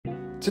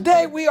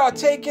Today we are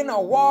taking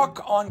a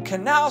walk on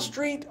Canal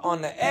Street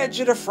on the edge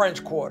of the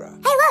French Quarter.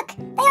 Hey look,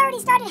 they already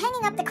started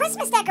hanging up the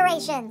Christmas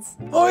decorations.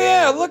 Oh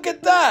yeah, look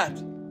at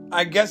that.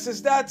 I guess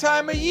it's that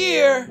time of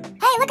year.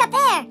 Hey, look up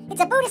there.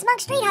 It's a Buddhist monk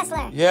street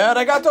hustler. Yeah,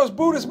 they got those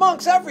Buddhist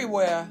monks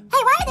everywhere.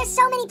 Hey, why are there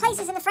so many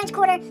places in the French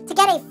Quarter to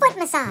get a foot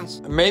massage?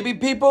 Maybe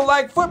people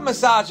like foot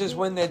massages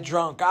when they're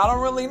drunk. I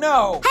don't really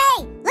know.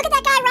 Hey, look at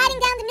that guy riding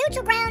down the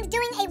neutral ground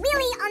doing a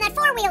wheelie on that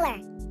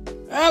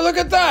four-wheeler. Ah, look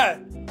at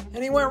that.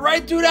 And he went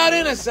right through that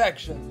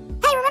intersection.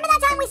 Hey, remember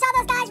that time we saw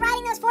those guys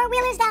riding those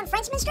four-wheelers down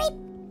Frenchman Street?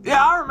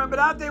 Yeah, I remember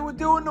that. They were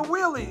doing the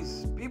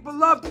wheelies. People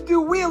love to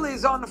do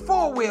wheelies on the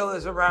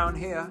four-wheelers around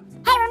here.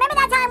 Hey, remember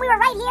that time we were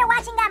right here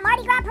watching that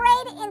Mardi Gras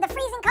parade in the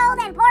freezing cold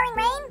and pouring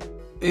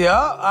rain? Yeah,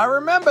 I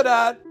remember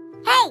that.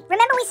 Hey,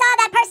 remember we saw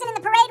that person in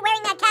the parade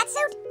wearing that cat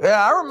suit?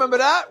 Yeah, I remember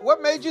that.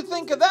 What made you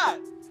think of that?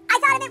 I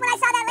thought of it when I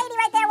saw that lady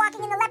right there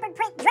walking in the leopard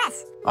print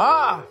dress.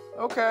 Ah,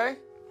 okay.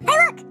 Hey,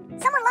 look!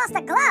 Someone lost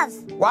a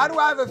glove. Why do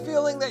I have a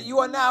feeling that you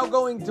are now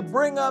going to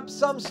bring up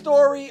some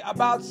story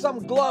about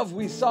some glove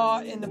we saw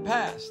in the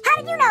past? How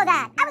did you know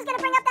that? I was going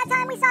to bring up that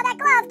time we saw that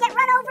glove get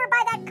run over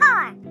by that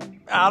car.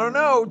 I don't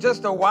know,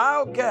 just a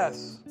wild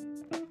guess.